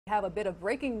have a bit of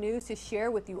breaking news to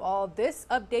share with you all. This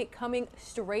update coming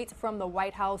straight from the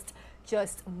White House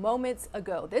just moments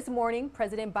ago. This morning,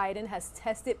 President Biden has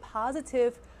tested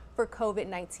positive for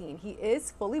COVID-19. He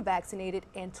is fully vaccinated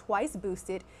and twice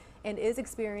boosted and is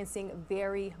experiencing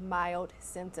very mild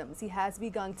symptoms. He has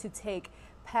begun to take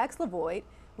Paxlovid,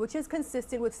 which is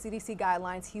consistent with CDC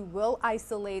guidelines. He will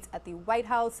isolate at the White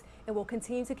House and will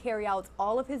continue to carry out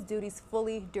all of his duties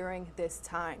fully during this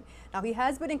time. Now, he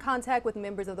has been in contact with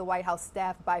members of the White House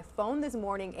staff by phone this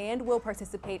morning and will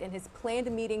participate in his planned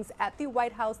meetings at the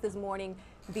White House this morning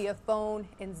via phone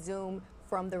and Zoom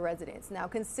from the residents. Now,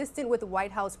 consistent with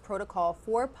White House protocol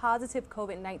for positive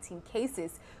COVID-19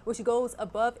 cases, which goes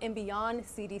above and beyond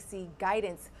CDC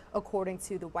guidance, according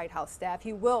to the White House staff,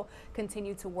 he will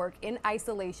continue to work in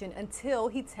isolation until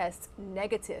he tests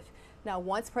negative. Now,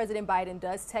 once President Biden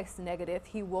does test negative,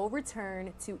 he will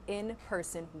return to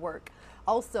in-person work.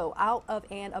 Also, out of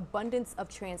an abundance of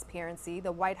transparency,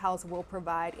 the White House will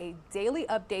provide a daily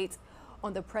update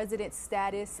on the president's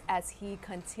status as he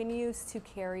continues to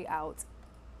carry out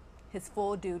his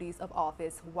full duties of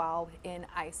office while in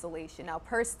isolation. Now,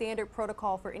 per standard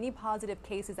protocol for any positive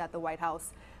cases at the White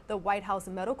House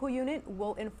Medical Unit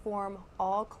will inform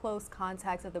all close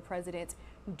contacts of the president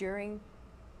during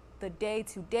the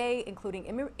day-to-day,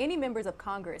 including any members of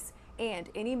Congress and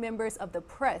any members of the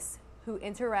press who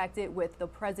interacted with the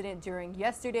president during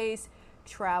yesterday's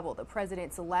travel. The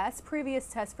president's last previous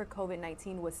test for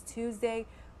COVID-19 was Tuesday,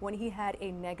 when he had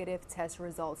a negative test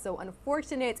result. So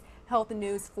unfortunate health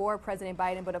news for President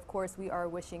Biden, but of course we are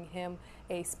wishing him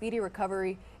a speedy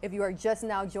recovery. If you are just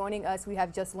now joining us, we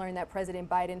have just learned that President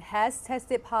Biden has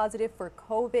tested positive for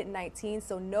COVID-19,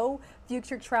 so no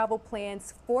future travel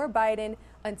plans for Biden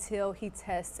until he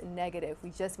tests negative.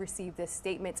 We just received this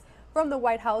statement from the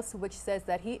White House, which says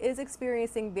that he is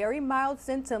experiencing very mild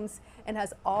symptoms and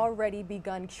has already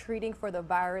begun treating for the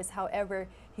virus. However,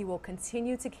 he will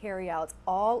continue to carry out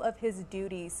all of his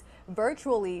duties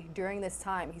virtually during this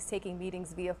time. He's taking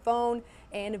meetings via phone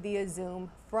and via Zoom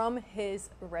from his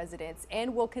residence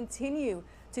and will continue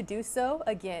to do so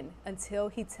again until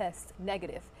he tests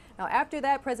negative. Now, after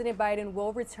that, President Biden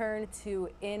will return to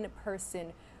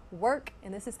in-person work,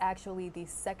 and this is actually the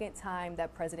second time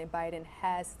that President Biden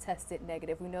has tested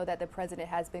negative. We know that the president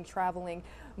has been traveling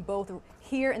both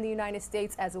here in the United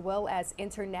States as well as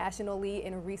internationally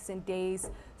in recent days.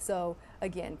 So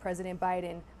again, President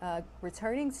Biden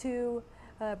returning to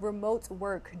remote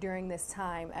work during this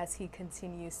time as he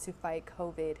continues to fight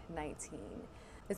COVID-19.